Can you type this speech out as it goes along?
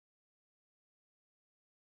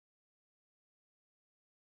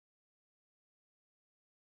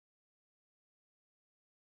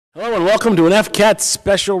Hello and welcome to an FCAT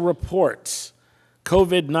special report,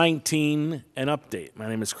 COVID-19 and update. My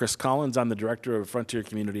name is Chris Collins. I'm the director of Frontier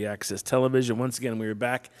Community Access Television. Once again, we are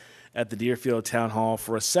back at the Deerfield Town Hall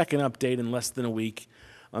for a second update in less than a week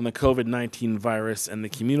on the COVID-19 virus and the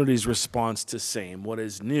community's response to same. What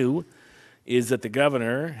is new is that the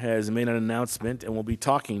governor has made an announcement and will be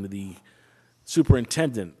talking to the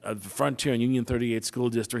superintendent of the Frontier and Union 38 school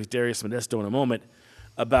districts, Darius Modesto, in a moment,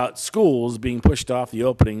 about schools being pushed off the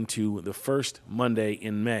opening to the first Monday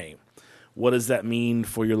in May. What does that mean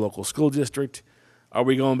for your local school district? Are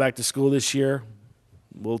we going back to school this year?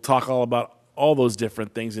 We'll talk all about all those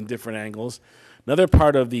different things in different angles. Another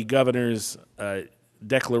part of the governor's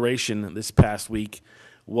declaration this past week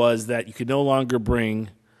was that you could no longer bring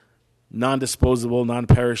non-disposable,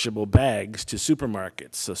 non-perishable bags to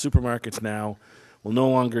supermarkets. So supermarkets now will no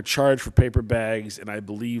longer charge for paper bags, and I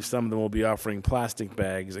believe some of them will be offering plastic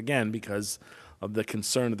bags, again, because of the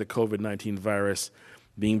concern of the COVID-19 virus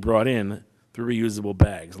being brought in through reusable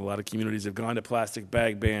bags. A lot of communities have gone to plastic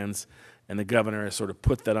bag bans, and the governor has sort of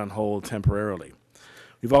put that on hold temporarily.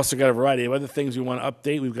 We've also got a variety of other things we want to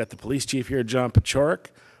update. We've got the police chief here, John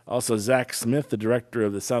Pachorik, also Zach Smith, the director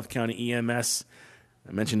of the South County EMS.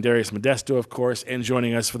 I mentioned Darius Modesto, of course, and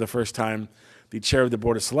joining us for the first time, the chair of the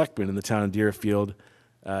Board of Selectmen in the town of Deerfield,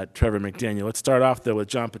 Trevor McDaniel. Let's start off, though, with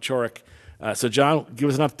John Pachorik. So, John, give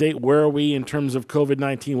us an update. Where are we in terms of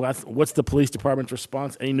COVID-19? What's the police department's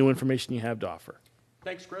response? Any new information you have to offer?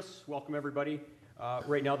 Thanks, Chris. Welcome, everybody.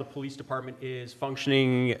 Right now, the police department is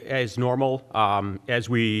functioning as normal, as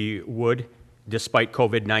we would, despite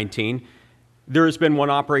COVID-19. There has been one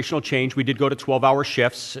operational change. We did go to 12-hour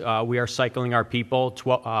shifts. We are cycling our people,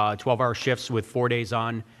 12-hour shifts with 4 days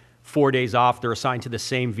on, 4 days off. They're assigned to the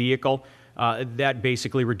same vehicle. That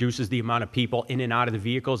basically reduces the amount of people in and out of the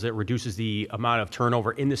vehicles. It reduces the amount of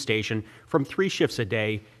turnover in the station from 3 shifts a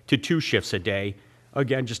day to 2 shifts a day.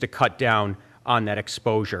 Again, just to cut down on that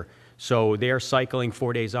exposure. So they are cycling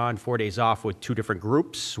 4 days on, 4 days off with 2 different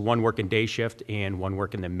groups, one working day shift and one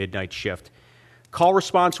working the midnight shift. Call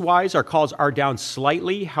response-wise, our calls are down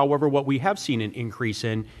slightly. However, what we have seen an increase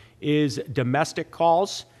in is domestic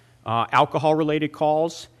calls, alcohol-related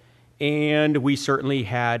calls, and we certainly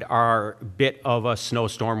had our bit of a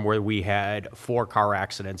snowstorm where we had 4 car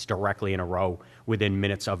accidents directly in a row within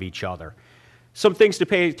minutes of each other. Some things to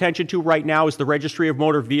pay attention to right now is the Registry of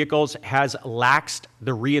Motor Vehicles has laxed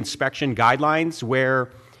the reinspection guidelines where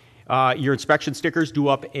your inspection stickers due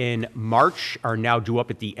up in March are now due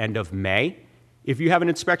up at the end of May. If you have an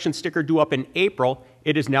inspection sticker due up in April,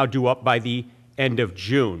 it is now due up by the end of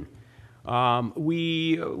June.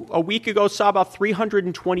 We, a week ago, saw about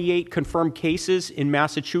 328 confirmed cases in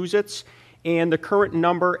Massachusetts, and the current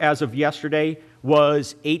number as of yesterday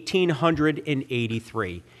was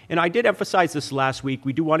 1,883. And I did emphasize this last week.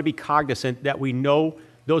 We do want to be cognizant that we know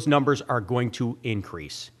those numbers are going to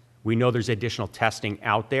increase. We know there's additional testing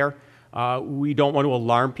out there. We don't want to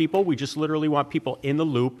alarm people. We just literally want people in the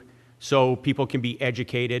loop so people can be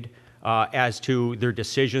educated as to their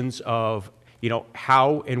decisions of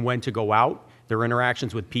how and when to go out, their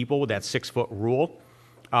interactions with people with that 6-foot rule,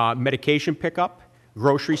 medication pickup,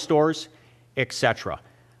 grocery stores, etc.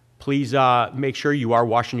 Please make sure you are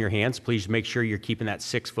washing your hands. Please make sure you're keeping that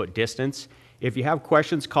 6-foot distance. If you have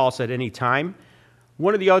questions, call us at any time.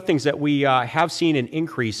 One of the other things that we have seen an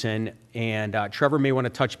increase in, and Trevor may want to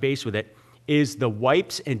touch base with it, is the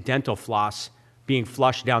wipes and dental floss being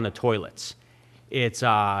flushed down the toilets. It's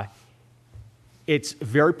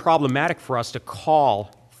very problematic for us to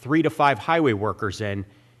call 3 to 5 highway workers in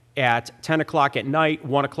at 10 o'clock at night,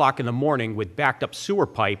 1 o'clock in the morning with backed up sewer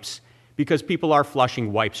pipes because people are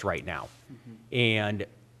flushing wipes right now. And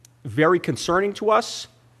very concerning to us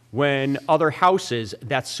when other houses,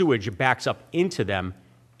 that sewage backs up into them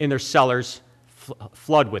and their cellars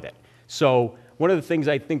flood with it. So one of the things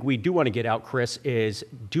I think we do want to get out, Chris, is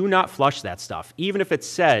do not flush that stuff. Even if it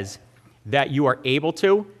says that you are able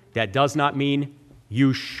to, that does not mean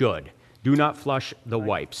you should. Do not flush the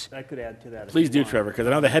wipes. I could add to that. Please do, Trevor, because I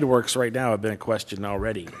know the headworks right now have been a question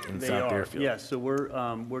already in South Deerfield. Yes, so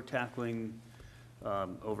we're tackling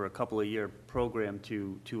over a couple of year program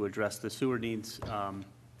to address the sewer needs down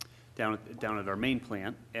at our main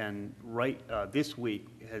plant. And this week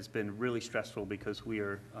has been really stressful because we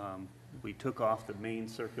took off the main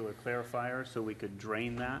circular clarifier so we could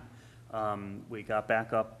drain that. We got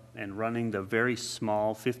back up and running the very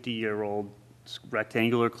small 50-year-old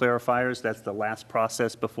rectangular clarifiers. That's the last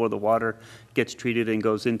process before the water gets treated and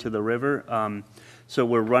goes into the river. So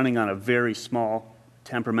we're running on a very small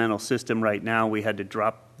temperamental system right now. We had to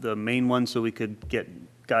drop the main one so we could get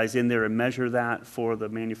guys in there and measure that for the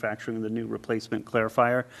manufacturing of the new replacement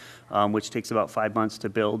clarifier, which takes about 5 months to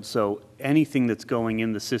build. So anything that's going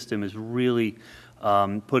in the system is really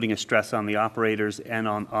putting a stress on the operators and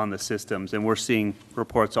on the systems. And we're seeing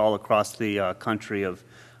reports all across the country of,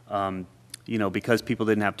 because people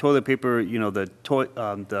didn't have toilet paper,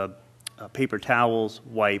 the paper towels,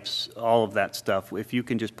 wipes, all of that stuff. If you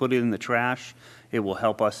can just put it in the trash, it will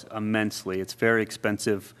help us immensely. It's very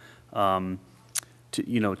expensive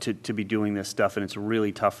to be doing this stuff, and it's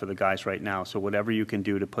really tough for the guys right now. So whatever you can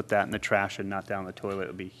do to put that in the trash and not down the toilet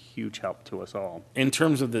would be huge help to us all. In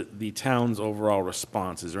terms of the town's overall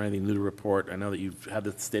response, is there anything new to report? I know that you've had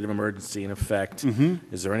the state of emergency in effect.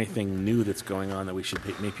 Is there anything new that's going on that we should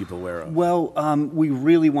make people aware of? Well, we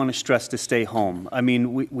really want to stress to stay home. I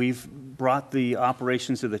mean, we've brought the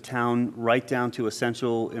operations of the town right down to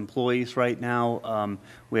essential employees right now.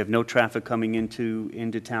 We have no traffic coming into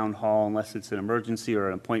town hall unless it's an emergency or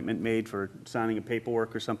an appointment made for signing a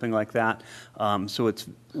paperwork or something like that. So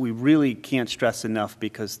we really can't stress enough,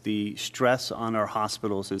 because the stress on our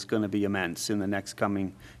hospitals is going to be immense in the next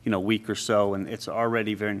coming week or so, and it's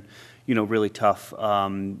already very really tough.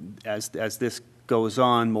 As this goes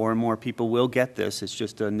on, more and more people will get this. It's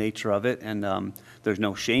just the nature of it, and there's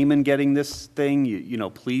no shame in getting this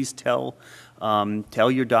thing. Please tell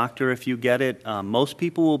your doctor if you get it. Most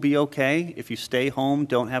people will be okay if you stay home,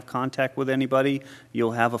 don't have contact with anybody.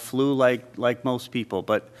 You'll have a flu like most people,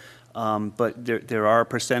 but there are a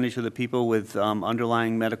percentage of the people with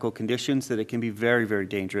underlying medical conditions that it can be very, very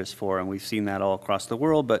dangerous for, and we've seen that all across the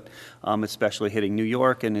world, but especially hitting New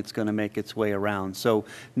York, and it's going to make its way around. So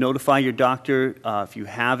notify your doctor. If you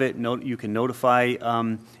have it, you can notify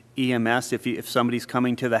EMS. If somebody's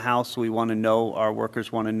coming to the house, we want to know, our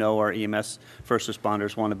workers want to know, our EMS first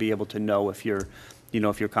responders want to be able to know if you're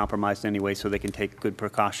compromised anyway, so they can take good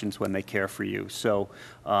precautions when they care for you. So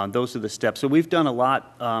those are the steps. So we've done a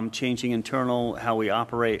lot, changing internal, how we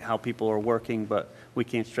operate, how people are working, but we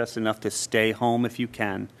can't stress enough to stay home if you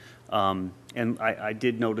can. And I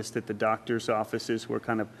did notice that the doctor's offices were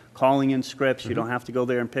kind of calling in scripts. You don't have to go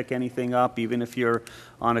there and pick anything up. Even if you're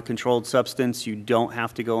on a controlled substance, you don't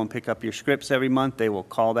have to go and pick up your scripts every month. They will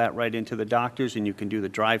call that right into the doctors, and you can do the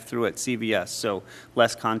drive-through at CVS. So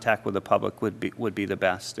less contact with the public would be the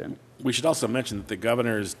best. And we should also mention that the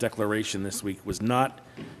governor's declaration this week was not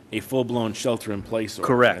a full-blown shelter-in-place order.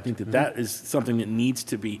 Correct. I think that is something that needs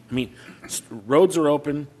to be. I mean, roads are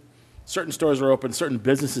open, certain stores are open, certain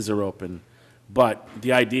businesses are open. But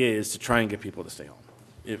the idea is to try and get people to stay home,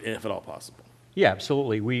 if at all possible. Yeah,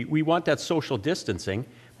 absolutely. We want that social distancing,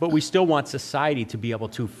 but we still want society to be able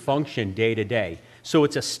to function day to day. So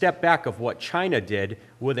it's a step back of what China did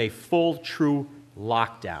with a full, true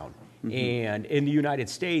lockdown. And in the United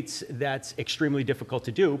States, that's extremely difficult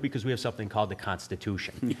to do because we have something called the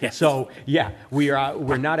Constitution. Yes. So, yeah,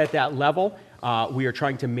 we're not at that level. We are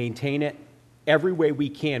trying to maintain it every way we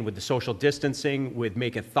can with the social distancing, with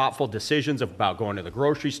making thoughtful decisions about going to the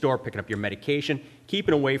grocery store, picking up your medication,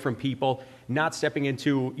 keeping away from people, not stepping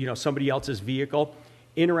into somebody else's vehicle,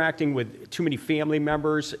 interacting with too many family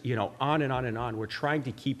members, on and on and on. We're trying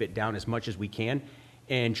to keep it down as much as we can,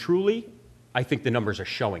 and truly, I think the numbers are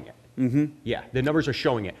showing it. Yeah, the numbers are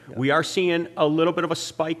showing it. We are seeing a little bit of a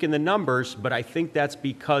spike in the numbers, but I think that's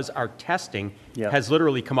because our testing has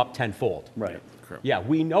literally come up tenfold. right. Yeah,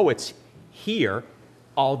 we know it's here,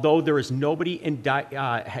 although there is nobody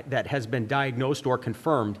that has been diagnosed or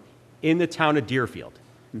confirmed in the town of Deerfield.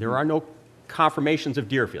 There are no confirmations of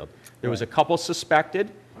Deerfield. There was a couple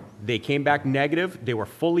suspected. They came back negative. They were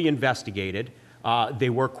fully investigated. They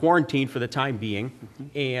were quarantined for the time being.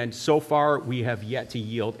 And so far, we have yet to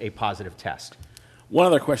yield a positive test. One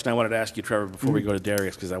other question I wanted to ask you, Trevor, before we go to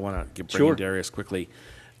Darius, because I want to bring in Darius quickly.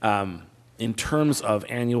 In terms of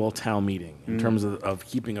annual town meeting, in terms of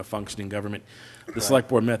keeping a functioning government, the select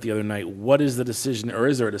board met the other night. What is the decision, or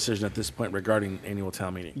is there a decision at this point regarding annual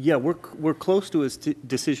town meeting? Yeah, we're close to a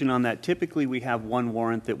decision on that. Typically, we have one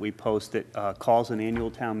warrant that we post that calls an annual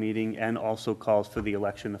town meeting and also calls for the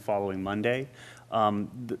election the following Monday.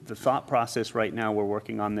 The thought process right now, we're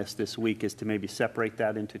working on this week, is to maybe separate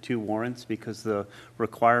that into two warrants, because the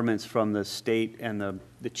requirements from the state and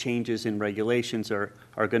the changes in regulations are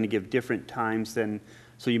going to give different times than,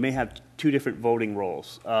 so you may have two different voting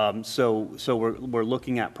rolls. So we're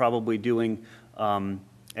looking at probably doing, and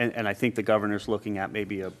I think the governor's looking at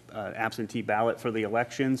maybe an absentee ballot for the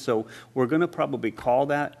election. So we're going to probably call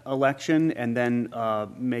that election and then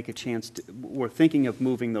make a chance we're thinking of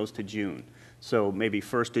moving those to June. So maybe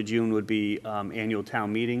 1st of June would be annual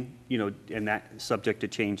town meeting, and that subject to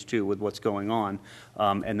change too with what's going on.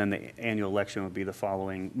 And then the annual election would be the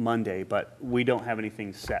following Monday. But we don't have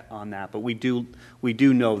anything set on that. But we do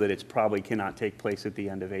know that it's probably cannot take place at the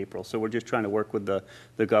end of April. So we're just trying to work with the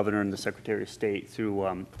governor and the Secretary of State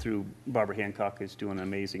through Barbara Hancock, who's doing an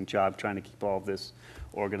amazing job trying to keep all of this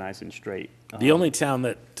organized and straight. The only town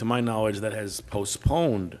that, to my knowledge, that has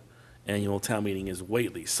postponed annual town meeting is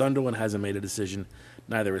Whately. Sunderland hasn't made a decision,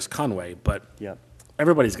 neither is Conway, but Yep.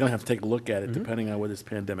 everybody's going to have to take a look at it depending on where this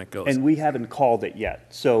pandemic goes. And we haven't called it yet.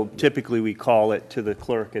 So typically we call it to the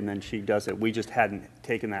clerk and then she does it. We just hadn't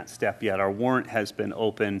taken that step yet. Our warrant has been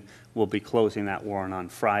open. We'll be closing that warrant on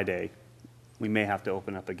Friday. We may have to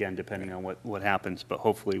open up again depending on what happens, but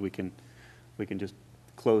hopefully we can just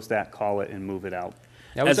close that, call it, and move it out.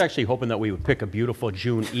 I was actually hoping that we would pick a beautiful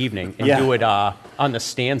June evening and Yeah. do it on the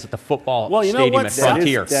stands at the football Well, you know stadium what? at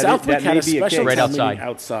Frontier. Southwick that had may a be a special case. Right town outside. meeting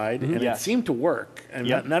outside, and it Yes. seemed to work. And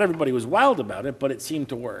Yep. not everybody was wild about it, but it seemed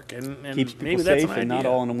to work. And Keeps people maybe that's safe an and not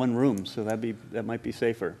idea. all in one room, so that might be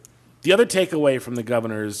safer. The other takeaway from the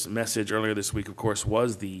governor's message earlier this week, of course,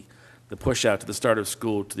 was the push out to the start of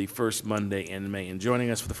school to the first Monday in May. And joining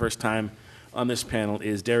us for the first time on this panel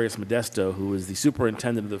is Darius Modesto, who is the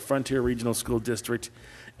superintendent of the Frontier Regional School District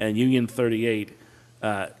and Union 38.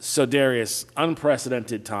 So Darius,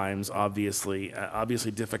 unprecedented times, obviously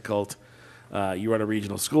difficult. You run a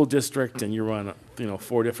regional school district and you run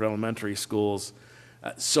 4 different elementary schools.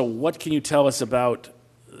 So what can you tell us about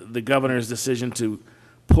the governor's decision to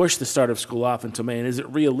push the start of school off until May? And is it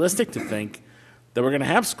realistic to think that we're going to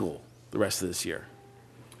have school the rest of this year?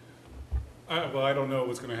 Well, I don't know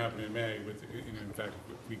what's going to happen in May. In fact,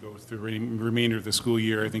 if we go through the remainder of the school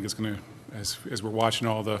year, I think it's going to, as we're watching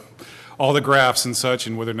all the graphs and such,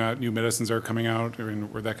 and whether or not new medicines are coming out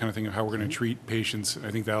or that kind of thing, of how we're going to treat patients,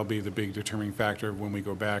 I think that'll be the big determining factor of when we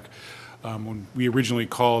go back. When we originally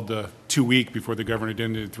called the 2 week before the governor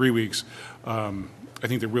ended 3 weeks, I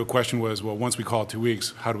think the real question was, well, once we call it 2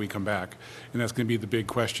 weeks, how do we come back? And that's going to be the big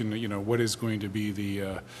question. What is going to be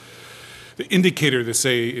the indicator to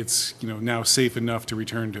say it's now safe enough to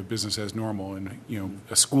return to business as normal, and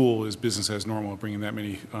a school is business as normal, bringing that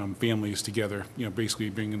many families together, basically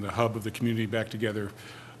bringing the hub of the community back together,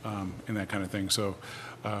 and that kind of thing. So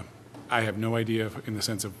I have no idea in the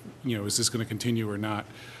sense of is this going to continue or not.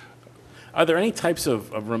 Are there any types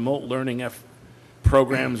of remote learning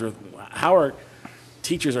programs, or how are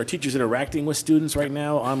teachers interacting with students right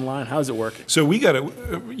now online? How's it working? So we got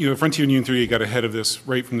Frontier and Union 38 got ahead of this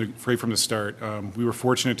right from the start. We were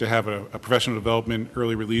fortunate to have a professional development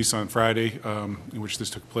early release on Friday, in which this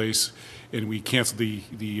took place, and we canceled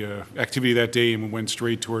the activity that day and we went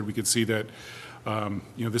straight toward. We could see that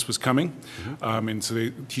this was coming, and so the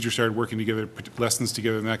teachers started working together, put lessons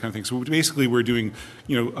together, and that kind of thing. So basically, we're doing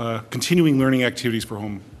continuing learning activities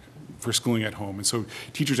for schooling at home. And so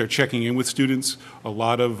teachers are checking in with students, a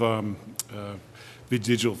lot of the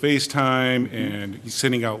digital FaceTime, and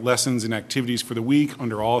sending out lessons and activities for the week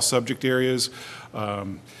under all subject areas.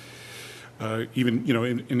 And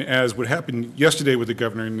as what happened yesterday with the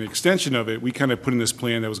governor and the extension of it, we kind of put in this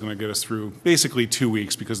plan that was going to get us through basically 2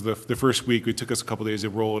 weeks, because the first week it took us a couple days to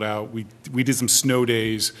roll it out. We did some snow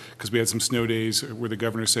days, because we had some snow days where the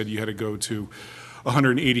governor said you had to go to the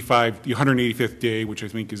 185th day, which I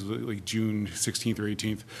think is like June 16th or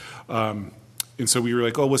 18th. And so we were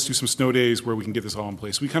like, let's do some snow days where we can get this all in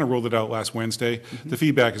place. We kind of rolled it out last Wednesday. Mm-hmm. The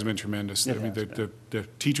feedback has been tremendous. I mean, the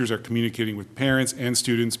teachers are communicating with parents and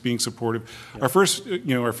students, being supportive. Yep. Our first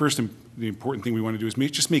the important thing we want to do is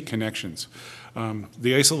just make connections.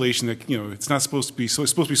 The isolation that, it's not supposed to be, so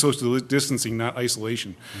it's supposed to be social distancing, not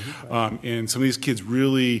isolation. Mm-hmm. And some of these kids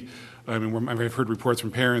really, I've heard reports from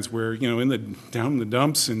parents where, down in the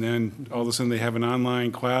dumps, and then all of a sudden they have an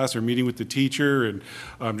online class or meeting with the teacher, and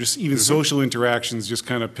just even social interactions just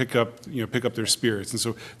kind of pick up their spirits. And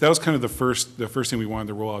so that was kind of the first thing we wanted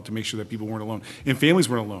to roll out, to make sure that people weren't alone and families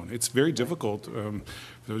weren't alone. It's very difficult. For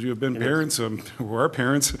those of you who have been parents, who are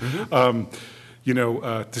parents,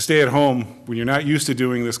 to stay at home when you're not used to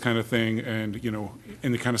doing this kind of thing, and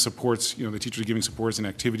and the kind of supports, the teachers are giving supports and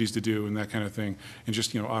activities to do and that kind of thing, and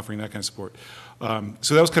just offering that kind of support.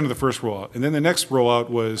 So that was kind of the first rollout, and then the next rollout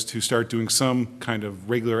was to start doing some kind of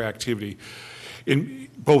regular activity, in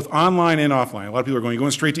both online and offline. A lot of people are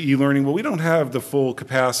going straight to e-learning. Well, we don't have the full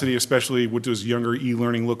capacity, especially what does younger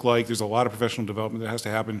e-learning look like. There's a lot of professional development that has to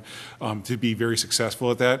happen to be very successful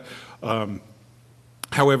at that.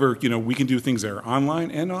 However, we can do things that are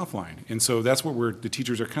online and offline, and so that's what the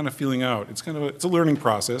teachers are kind of feeling out. It's a learning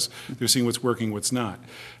process. They're seeing what's working, what's not.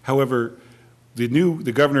 However,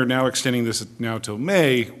 the governor now extending this now till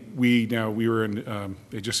May. We were in.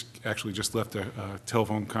 They just left a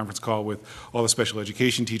telephone conference call with all the special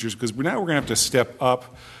education teachers, because we're going to have to step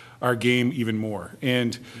up our game even more.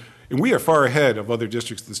 And we are far ahead of other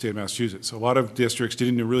districts in the state of Massachusetts. A lot of districts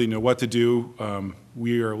didn't really know what to do.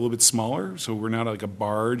 We are a little bit smaller, so we're not like a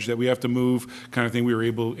barge that we have to move kind of thing. We were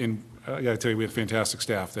able, and I got to tell you, we have fantastic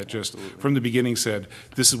staff that just from the beginning said,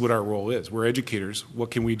 this is what our role is. We're educators. What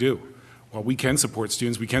can we do? Well, we can support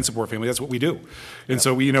students. We can support families. That's what we do. And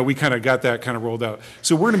so we kind of got that kind of rolled out.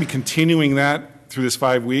 So we're going to be continuing that through this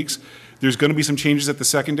 5 weeks. There's going to be some changes at the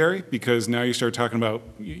secondary, because now you start talking about,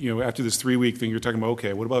 after this 3-week thing, you're talking about,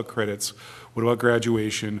 okay, what about credits? What about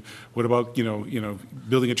graduation? What about,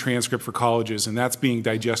 building a transcript for colleges? And that's being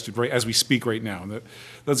digested right as we speak right now. And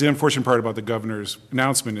that's the unfortunate part about the governor's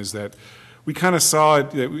announcement, is that we kind of saw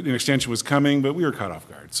it, that an extension was coming, but we were caught off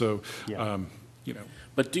guard. So,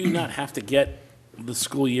 But do you not have to get the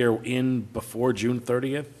school year in before June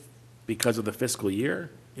 30th because of the fiscal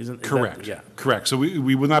year? Correct. Yeah. Correct. So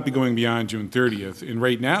we will not be going beyond June 30th. And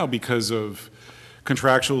right now, because of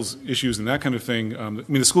contractual issues and that kind of thing,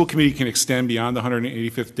 the school committee can extend beyond the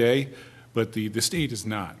 185th day, but the state does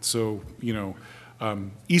not. So,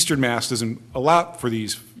 Eastern Mass doesn't allow for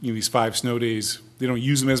these 5 snow days. They don't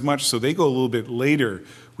use them as much, so they go a little bit later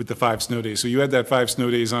with the 5 snow days. So you had that 5 snow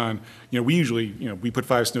days on, we usually, we put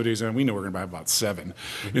 5 snow days on, we know we're going to have about 7.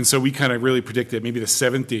 Mm-hmm. And so we kind of really predict that maybe the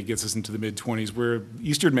 7th day gets us into the mid-20s, where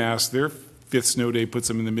Eastern Mass, their 5th snow day puts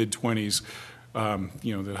them in the mid-20s,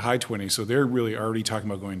 the high 20s. So they're really already talking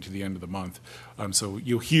about going to the end of the month. So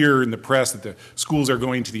you'll hear in the press that the schools are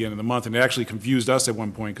going to the end of the month, and it actually confused us at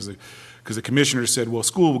one point, because the commissioner said, well,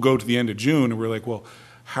 school will go to the end of June, and we're like, well,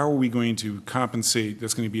 how are we going to compensate?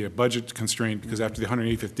 That's going to be a budget constraint, because after the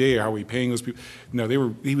 185th day, how are we paying those people? No,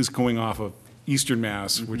 he was going off of Eastern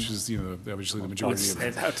Mass, which is, obviously the majority of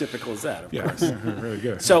it. How typical is that? Yeah, really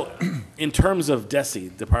good. So, in terms of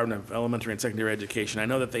DESE, Department of Elementary and Secondary Education, I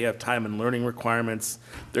know that they have time and learning requirements.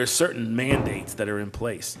 There are certain mandates that are in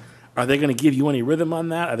place. Are they going to give you any rhythm on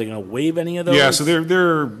that? Are they going to waive any of those? Yeah, so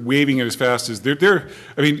they're waiving it as fast as they're.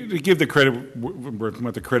 To give the credit,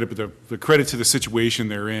 not the credit, but the credit to the situation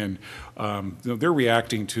they're in. They're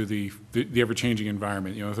reacting to the ever-changing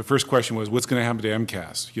environment. The first question was, what's going to happen to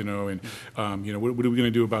MCAS? And what are we going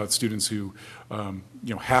to do about students who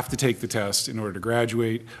have to take the test in order to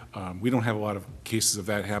graduate? We don't have a lot of cases of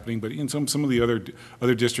that happening, but in some of the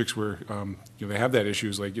other districts where they have that issue,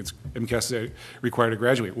 is like it's MCAS required to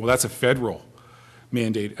graduate. Well, that's a federal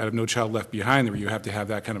mandate out of No Child Left Behind, where you have to have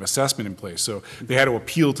that kind of assessment in place. So they had to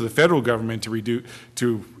appeal to the federal government to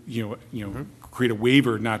create a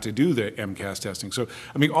waiver not to do the MCAS testing. So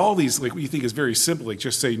all these, like, what you think is very simple, like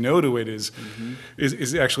just say no to it, is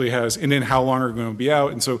actually has, and then how long are we going to be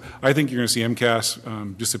out? And so I think you're going to see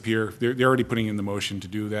MCAS disappear. They're already putting in the motion to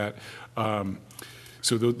do that.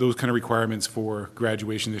 So those kind of requirements for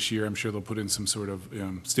graduation this year, I'm sure they'll put in some sort of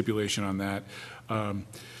stipulation on that.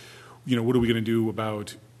 What are we going to do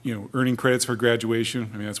about earning credits for graduation?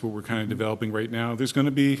 That's what we're kind of developing right now. There's going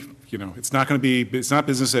to be, it's not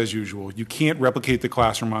business as usual. You can't replicate the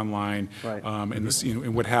classroom online, right. And this,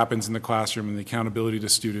 and what happens in the classroom and the accountability to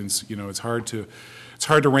students. It's hard to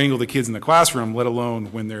wrangle the kids in the classroom, let alone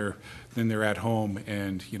when they're at home.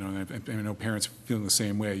 And I know parents feeling the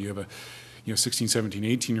same way. You have a 16, 17,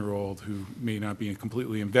 18-year-old who may not be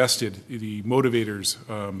completely invested. The motivators,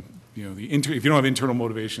 if you don't have internal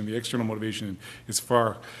motivation, the external motivation is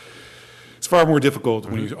far more difficult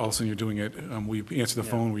when you all of a sudden you're doing it. Where you answer the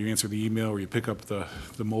phone, where you answer the email, where you pick up the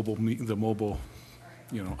mobile,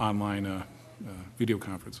 online video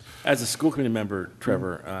conference. As a school committee member,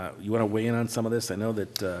 Trevor, you want to weigh in on some of this? I know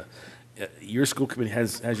that your school committee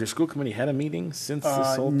has your school committee had a meeting since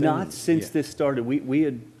this whole thing? Not since this started. We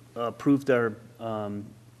had approved our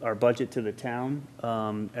budget to the town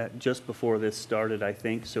just before this started, I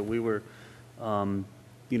think. So we were,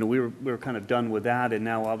 we were kind of done with that, and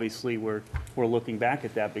now obviously we're looking back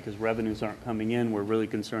at that because revenues aren't coming in. We're really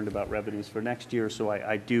concerned about revenues for next year. So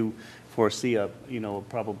I do foresee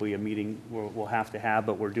probably a meeting we'll have to have,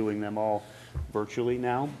 but we're doing them all virtually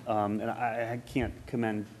now. And I can't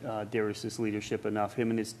commend Darius's leadership enough. He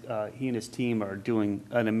and his team are doing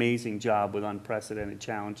an amazing job with unprecedented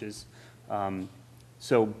challenges.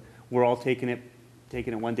 So we're all taking it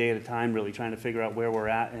one day at a time, really trying to figure out where we're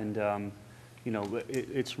at. And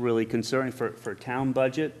it's really concerning for town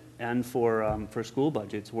budget and for school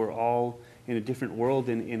budgets. We're all in a different world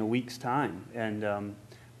in a week's time, and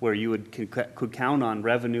where you could count on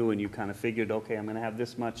revenue, and you kind of figured, okay, I'm going to have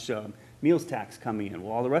this much meals tax coming in.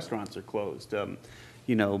 Well, all the restaurants are closed.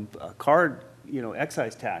 Card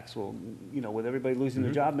excise tax. Well, with everybody losing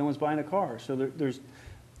their job, no one's buying a car. So there's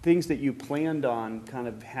things that you planned on kind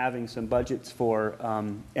of having some budgets for,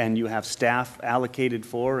 and you have staff allocated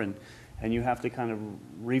for, and you have to kind of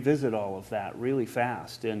revisit all of that really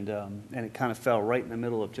fast. And it kind of fell right in the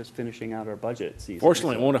middle of just finishing out our budget season.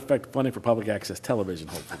 Fortunately, it won't affect funding for public access television,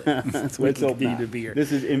 hopefully. Let's hope continue not. to be here.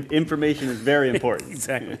 This is information is very important.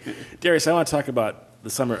 Exactly. Darius, I want to talk about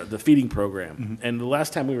the feeding program. And the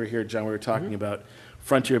last time we were here, John, we were talking about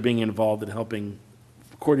Frontier being involved in helping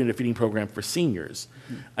coordinate a feeding program for seniors.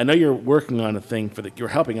 I know you're working on a thing you're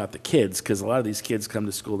helping out the kids, because a lot of these kids come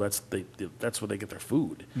to school, that's where they get their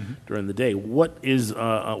food during the day. What is what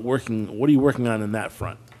are you working on in that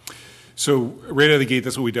front? So right out of the gate,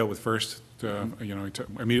 that's what we dealt with first. I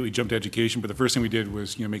immediately jumped to education, but the first thing we did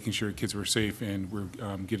was making sure kids were safe and were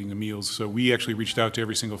getting the meals. So we actually reached out to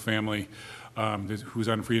every single family who was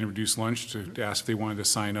on free and reduced lunch to ask if they wanted to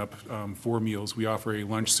sign up for meals. We offer a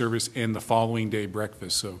lunch service and the following day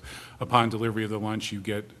breakfast. So upon delivery of the lunch, you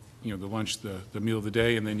get the lunch, the meal of the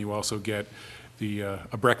day, and then you also get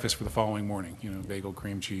a breakfast for the following morning. Bagel,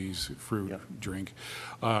 cream cheese, fruit, drink,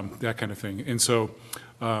 that kind of thing. And so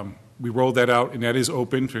we rolled that out, and that is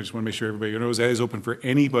open. I just want to make sure everybody knows that is open for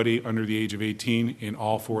anybody under the age of 18 in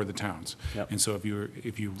all 4 of the towns. Yep. And so if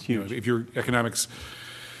your economics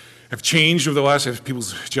have changed over the last, if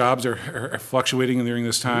people's jobs are fluctuating during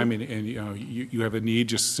this time, and you have a need,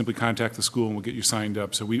 just simply contact the school and we'll get you signed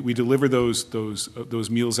up. So we deliver those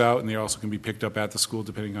meals out, and they also can be picked up at the school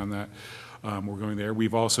depending on that. We're going there.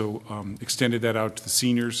 We've also extended that out to the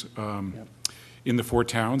seniors in the 4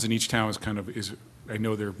 towns, and each town is I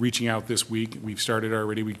know they're reaching out this week. We've started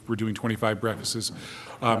already. We're doing 25 breakfasts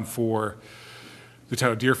for the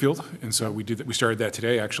town of Deerfield, and so we started that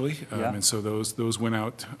today, actually. And so those went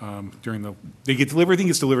out they get delivered. Everything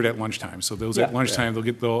gets delivered at lunchtime. So those at lunchtime, they'll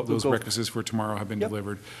get those breakfasts for tomorrow have been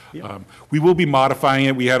delivered. We will be modifying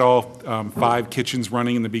it. We had all 5 kitchens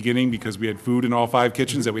running in the beginning because we had food in all 5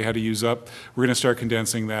 kitchens that we had to use up. We're going to start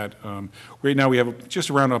condensing that. Right now, we have just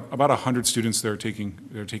around about 100 students that are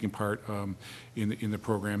taking part in the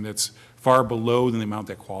program. That's far below the amount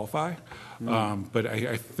that qualify. But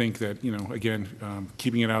I think that, again,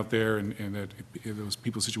 keeping it out there and that if those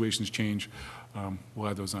people's situations change, we'll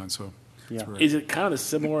add those on. So, Is it kind of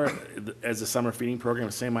similar as the summer feeding program,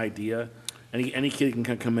 same idea? Any kid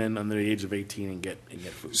can come in under the age of 18 and get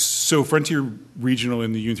food. So Frontier Regional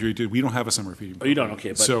in the Union 3 we don't have a summer feeding program. Oh, you don't? Okay,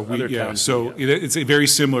 but so other towns. So it's a very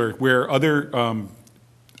similar, where other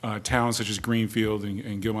towns such as Greenfield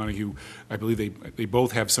and Gilmontague, I believe they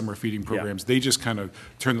both have summer feeding programs. They just kind of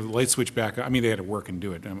turn the light switch back on. I mean, they had to work and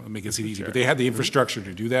do it, make it easy, but they had the infrastructure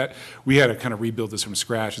to do that. We had to kind of rebuild this from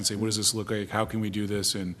scratch and say, what does this look like? How can we do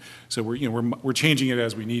this? And so we're changing it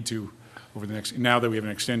as we need to over the next. Now that we have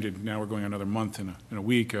an extended, now we're going another month in a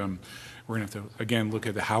week. We're going to have to again look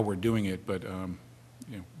at how we're doing it, but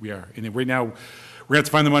we are. And then right now, we're going to have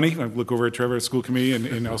to find the money. I look over at Trevor at school committee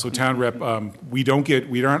and also town rep. We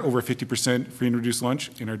aren't over 50% free and reduced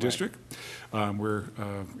lunch in our district. We're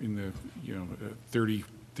in the 30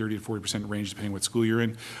 to 40% range depending what school you're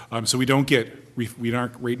in. So we aren't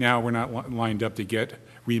right now. We're not lined up to get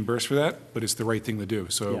reimbursed for that, but it's the right thing to do.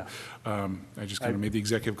 So I just kind of made the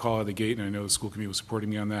executive call out of the gate, and I know the school committee was supporting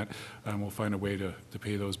me on that. We'll find a way to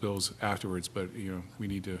pay those bills afterwards, but we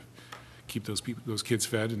need to keep those kids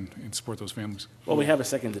fed and support those families. Well, we have a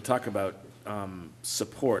second to talk about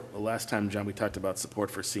support. The last time, John, we talked about support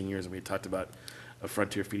for seniors, and we talked about a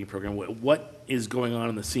Frontier feeding program. What is going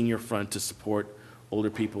on the senior front to support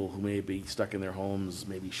older people who may be stuck in their homes,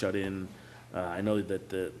 maybe shut in? I know that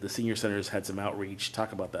the senior centers had some outreach.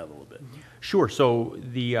 Talk about that a little bit. Sure. So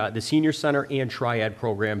the Senior Center and Triad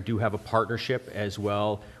program do have a partnership as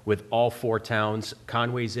well with all 4 towns.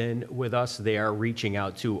 Conway's in with us. They are reaching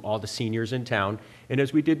out to all the seniors in town. And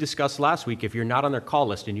as we did discuss last week, if you're not on their call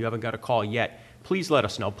list and you haven't got a call yet, please let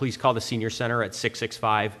us know. Please call the Senior Center at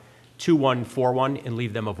 665-2141 and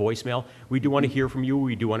leave them a voicemail. We do want to hear from you.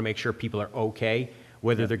 We do want to make sure people are okay,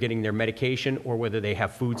 whether they're getting their medication or whether they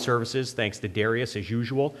have food services, thanks to Darius as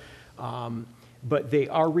usual. But they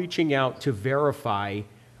are reaching out to verify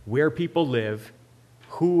where people live,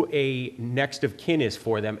 who a next of kin is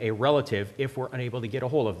for them, a relative, if we're unable to get a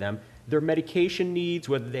hold of them, their medication needs,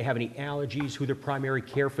 whether they have any allergies, who their primary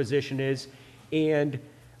care physician is, and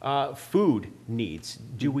food needs.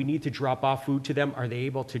 Do we need to drop off food to them? Are they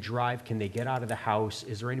able to drive? Can they get out of the house?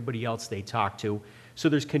 Is there anybody else they talk to? So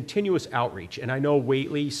there's continuous outreach. And I know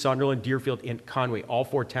Whately, Sunderland, Deerfield, and Conway, all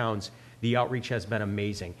 4 towns, the outreach has been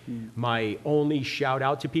amazing. My only shout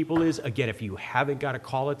out to people is, again, if you haven't got a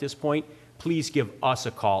call at this point, please give us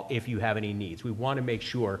a call if you have any needs. We want to make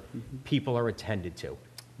sure people are attended to.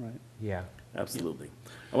 Right. Yeah. Absolutely.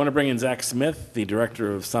 I want to bring in Zach Smith, the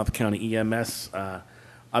director of South County EMS.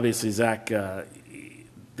 Obviously, Zach,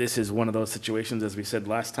 this is one of those situations, as we said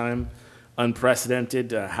last time,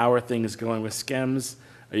 unprecedented. How are things going with SCEMS?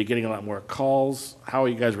 Are you getting a lot more calls? How are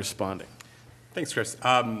you guys responding? Thanks, Chris.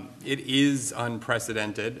 It is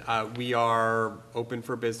unprecedented. We are open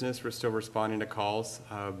for business. We're still responding to calls.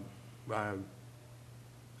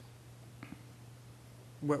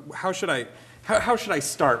 How should I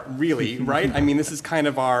start, really, right? I mean, this is kind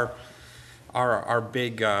of our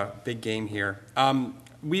big game here.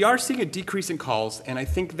 We are seeing a decrease in calls, and I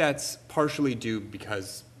think that's partially due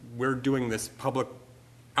because we're doing this public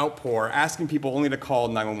outpour, asking people only to call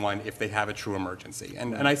 911 if they have a true emergency.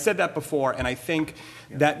 And I said that before, and I think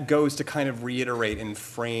that goes to kind of reiterate and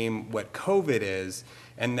frame what COVID is,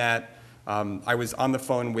 and that I was on the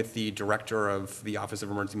phone with the director of the Office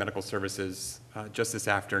of Emergency Medical Services just this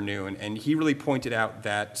afternoon, and he really pointed out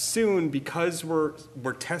that soon, because we're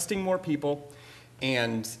testing more people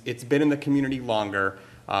and it's been in the community longer,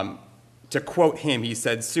 to quote him, he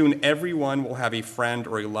said, soon everyone will have a friend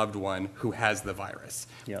or a loved one who has the virus.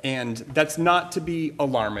 Yep. And that's not to be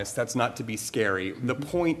alarmist, that's not to be scary. The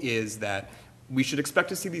point is that we should expect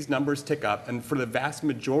to see these numbers tick up, and for the vast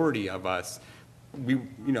majority of us, we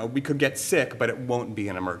could get sick, but it won't be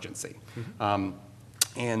an emergency.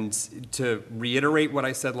 And to reiterate what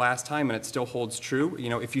I said last time, and it still holds true,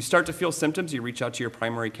 if you start to feel symptoms, you reach out to your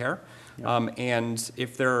primary care. And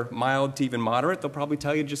if they're mild to even moderate, they'll probably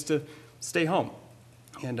tell you just to stay home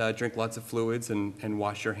and drink lots of fluids and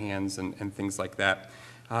wash your hands and things like that.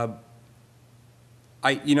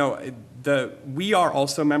 We are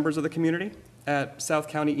also members of the community at South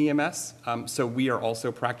County EMS, so we are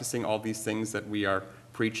also practicing all these things that we are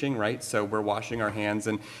preaching, right? So we're washing our hands,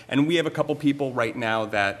 and we have a couple people right now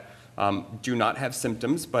that do not have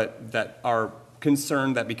symptoms, but that are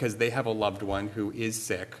concerned that because they have a loved one who is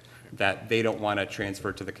sick, that they don't want to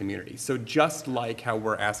transfer to the community. So just like how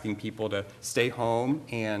we're asking people to stay home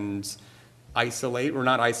and isolate, or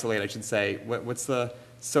not isolate, I should say, what's the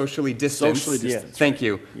socially distance? Socially distance. Thank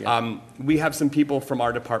you. Yeah. We have some people from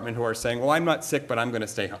our department who are saying, well, I'm not sick, but I'm going to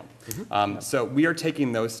stay home. So we are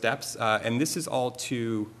taking those steps, and this is all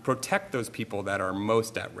to protect those people that are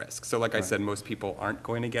most at risk. So like I said, most people aren't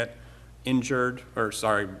going to get injured,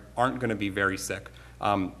 aren't going to be very sick.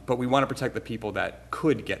 But we want to protect the people that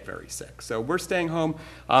could get very sick. So we're staying home,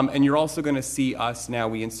 and you're also going to see us now,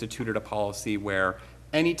 we instituted a policy where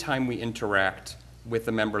anytime we interact with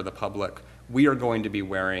a member of the public, we are going to be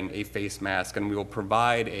wearing a face mask, and we will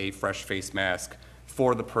provide a fresh face mask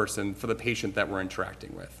for the patient that we're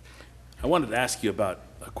interacting with. I wanted to ask you about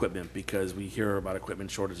equipment because we hear about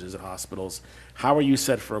equipment shortages at hospitals. How are you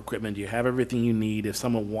set for equipment? Do you have everything you need? If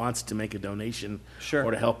someone wants to make a donation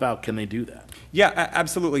or to help out, can they do that? Yeah,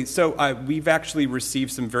 absolutely. So we've actually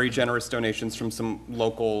received some very generous donations from some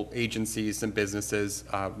local agencies and businesses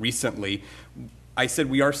recently. I said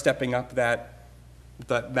we are stepping up that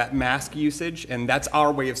mask usage, and that's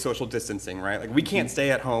our way of social distancing, right? Like, we can't stay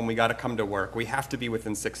at home, we got to come to work, we have to be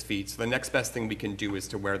within 6 feet, so the next best thing we can do is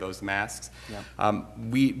to wear those masks.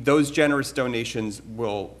 Those generous donations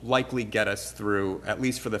will likely get us through, at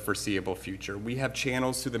least for the foreseeable future. We have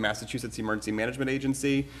channels through the Massachusetts Emergency Management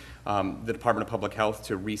Agency, the Department of Public Health,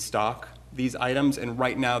 to restock these items, and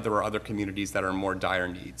right now there are other communities that are in more dire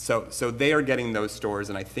need. So they are getting those stores,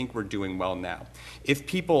 and I think we're doing well now. If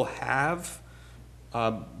people have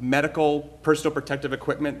medical personal protective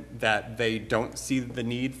equipment that they don't see the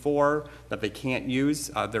need for, that they can't use,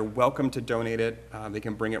 they're welcome to donate it. They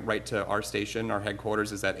can bring it right to our station. Our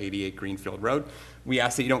headquarters is at 88 Greenfield Road. We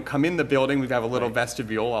ask that you don't come in the building. We have a little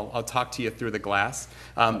vestibule. I'll talk to you through the glass.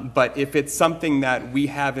 But if it's something that we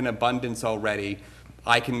have in abundance already,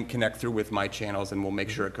 I can connect through with my channels, and we'll make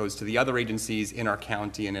sure it goes to the other agencies in our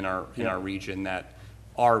county and in our region that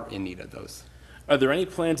are in need of those. Are there any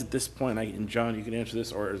plans at this point, and John, you can answer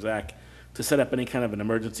this, or Zach, to set up any kind of an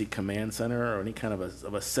emergency command center or any kind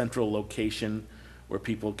of a central location where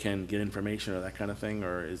people can get information or that kind of thing,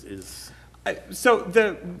 or is... So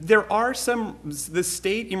there are the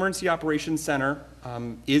State Emergency Operations Center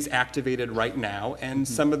is activated right now, and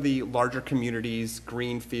some of the larger communities,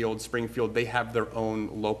 Greenfield, Springfield, they have their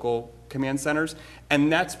own local command centers,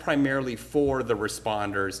 and that's primarily for the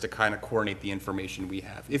responders to kind of coordinate the information we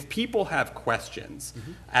have. If people have questions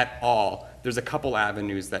at all, there's a couple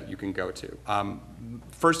avenues that you can go to.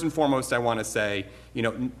 First and foremost, I want to say,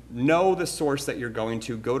 know the source that you're going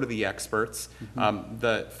to. Go to the experts.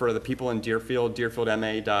 For the people in Deerfield,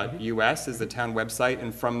 deerfieldma.us is the town website,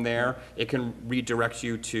 and from there it can redirect direct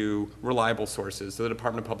you to reliable sources, so the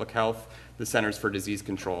Department of Public Health, the Centers for Disease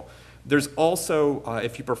Control. There's also,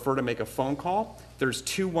 if you prefer to make a phone call, there's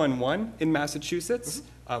 211 in Massachusetts,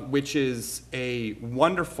 which is a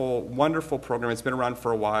wonderful, wonderful program. It's been around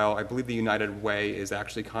for a while. I believe the United Way is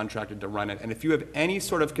actually contracted to run it. And if you have any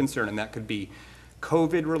sort of concern, and that could be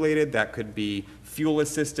COVID related, that could be fuel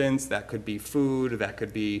assistance, that could be food, that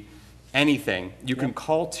could be anything, you can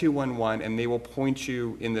call 211 and they will point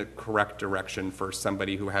you in the correct direction for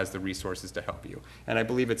somebody who has the resources to help you. And I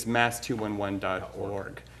believe it's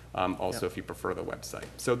mass211.org. Also, if you prefer the website.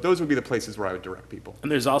 So those would be the places where I would direct people.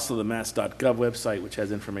 And there's also the mass.gov website, which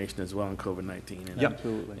has information as well on COVID-19. And,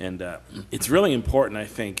 Absolutely. And it's really important, I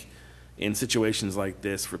think, in situations like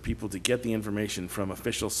this for people to get the information from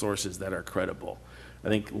official sources that are credible. I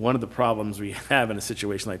think one of the problems we have in a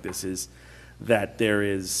situation like this is that there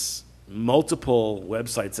is multiple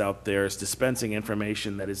websites out there dispensing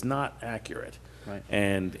information that is not accurate. Right.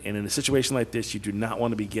 And in a situation like this, you do not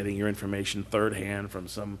want to be getting your information third hand from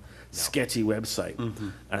some sketchy website.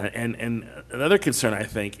 And another concern, I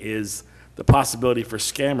think, is the possibility for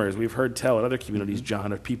scammers. We've heard tell in other communities,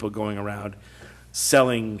 John, of people going around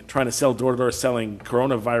trying to sell door-to-door, selling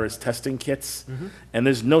coronavirus testing kits. And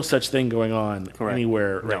there's no such thing going on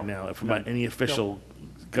anywhere right now from any official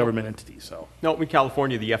government entity. So No, in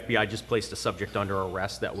California, the FBI just placed a subject under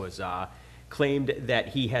arrest that was claimed that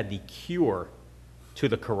he had the cure to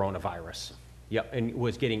the coronavirus. Yep, and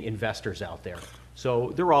was getting investors out there.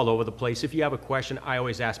 So they're all over the place. If you have a question, I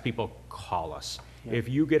always ask people, call us. If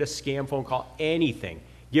you get a scam phone call, anything,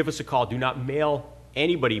 give us a call. Do not mail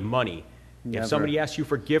anybody money. Never. If somebody asks you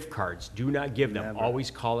for gift cards, do not give them. Never. Always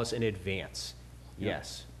call us in advance.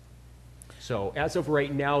 Yes. So as of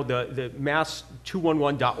right now, the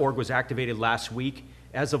mass211.org was activated last week.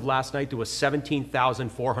 As of last night, there was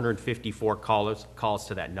 17,454 calls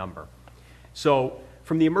to that number. So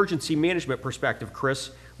from the emergency management perspective,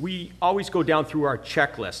 Chris, we always go down through our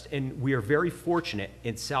checklist, and we are very fortunate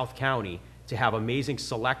in South County to have amazing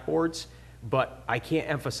select boards, but I can't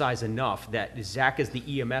emphasize enough that Zach as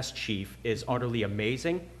the EMS chief is utterly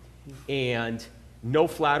amazing, and no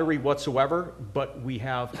flattery whatsoever, but we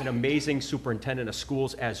have an amazing superintendent of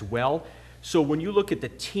schools as well. So when you look at the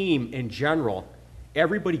team in general,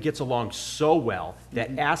 everybody gets along so well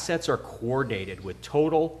that assets are coordinated with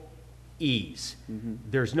total ease.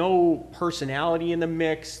 There's no personality in the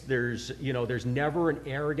mix. There's never an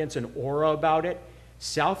arrogance and aura about it.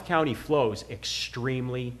 South County flows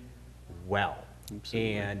extremely well.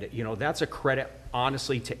 Absolutely. And that's a credit,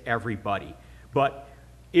 honestly, to everybody. But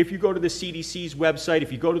if you go to the CDC's website,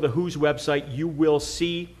 if you go to the WHO's website, you will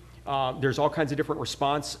see there's all kinds of different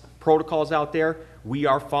response protocols out there. We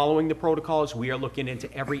are following the protocols. We are looking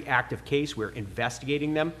into every active case. We're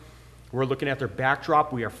investigating them. We're looking at their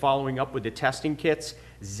backdrop. We are following up with the testing kits.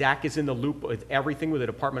 Zach is in the loop with everything with the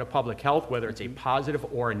Department of Public Health, whether it's a positive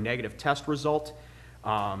or a negative test result.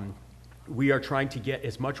 We are trying to get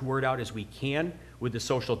as much word out as we can with the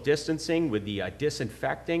social distancing, with the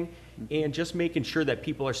disinfecting, and just making sure that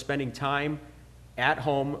people are spending time at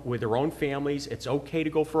home with their own families. It's okay to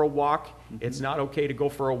go for a walk. It's not okay to go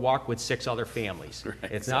for a walk with 6 other families.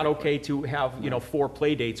 Right, it's not okay to have 4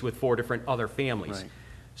 play dates with 4 different other families. Right.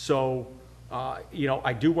 So,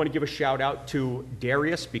 I do want to give a shout out to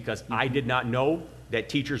Darius because I did not know that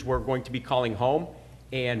teachers were going to be calling home,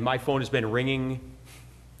 and my phone has been ringing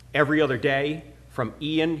every other day from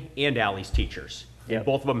Ian and Allie's teachers. Yep. And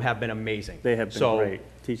both of them have been amazing. They have been great.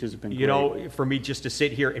 Teachers have been great. For me just to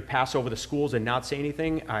sit here and pass over the schools and not say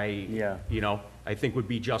anything, I think would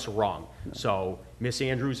be just wrong. No. So Miss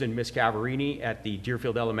Andrews and Miss Cavarini at the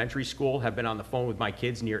Deerfield Elementary School have been on the phone with my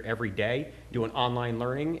kids near every day doing online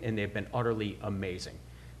learning, and they've been utterly amazing.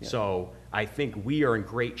 Yeah. So I think we are in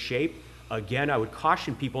great shape. Again, I would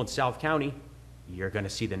caution people in South County, you're going to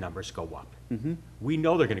see the numbers go up. We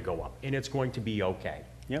know they're going to go up, and it's going to be okay.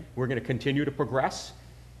 Yep. We're going to continue to progress,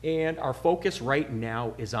 and our focus right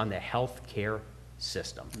now is on the healthcare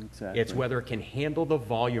system. Exactly. It's whether it can handle the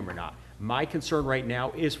volume or not. My concern right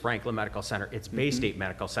now is Franklin Medical Center. It's Bay State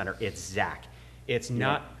Medical Center. It's Zach. It's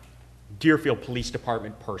not Deerfield Police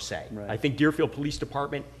Department per se. Right. I think Deerfield Police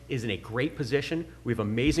Department is in a great position. We have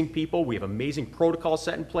amazing people. We have amazing protocols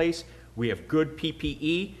set in place. We have good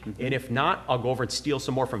PPE. And if not, I'll go over and steal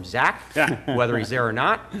some more from Zach, whether he's there or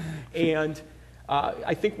not. And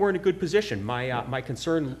I think we're in a good position. My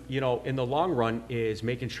concern, in the long run is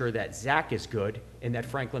making sure that Zach is good and that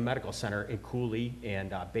Franklin Medical Center and Cooley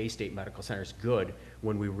and Bay State Medical Center is good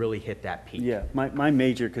when we really hit that peak. Yeah, my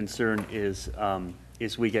major concern is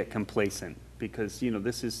we get complacent because,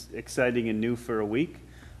 this is exciting and new for a week.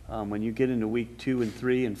 When you get into week 2 and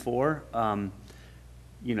 3 and 4,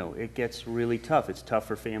 you know, it gets really tough. It's tough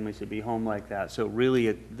for families to be home like that. So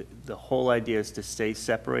really, the whole idea is to stay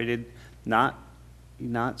separated, not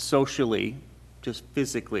socially, just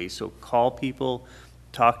physically. So call people,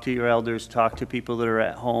 talk to your elders, talk to people that are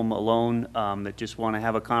at home alone, that just want to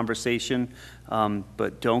have a conversation.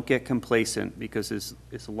 But don't get complacent, because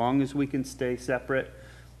as long as we can stay separate,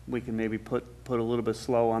 we can maybe put a little bit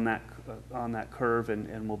slow on that curve,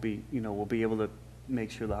 and we'll be able to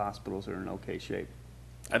make sure the hospitals are in okay shape.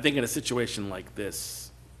 I think in a situation like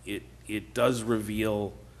this, it does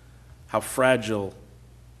reveal how fragile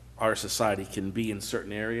our society can be in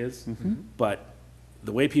certain areas, but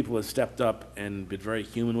the way people have stepped up and been very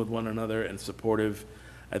human with one another and supportive,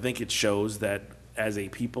 I think it shows that as a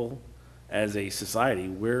people, as a society,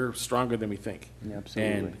 we're stronger than we think. Yeah,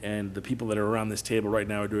 absolutely. And the people that are around this table right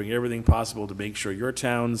now are doing everything possible to make sure your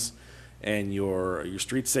towns and your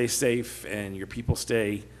streets stay safe and your people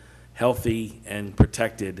stay healthy and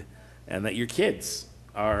protected, and that your kids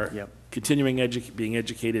are continuing being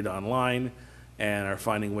educated online and are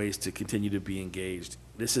finding ways to continue to be engaged.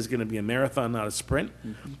 This is going to be a marathon, not a sprint,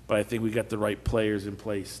 but I think we got the right players in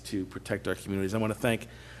place to protect our communities. I want to thank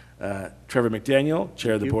Trevor McDaniel,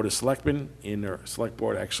 Chair of the Board of Selectmen, in our Select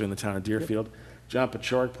Board, actually, in the town of Deerfield. John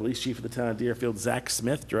Pachorik, Police Chief of the town of Deerfield. Zach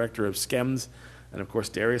Smith, Director of SCEMS. And, of course,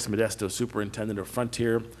 Darius Modesto, Superintendent of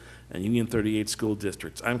Frontier and Union 38 School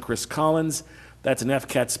Districts. I'm Chris Collins. That's an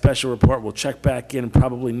FCAT special report. We'll check back in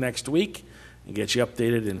probably next week and get you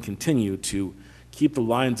updated and continue to keep the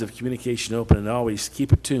lines of communication open, and always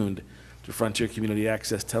keep it tuned to Frontier Community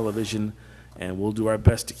Access Television, and we'll do our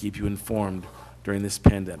best to keep you informed during this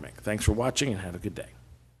pandemic. Thanks for watching, and have a good day.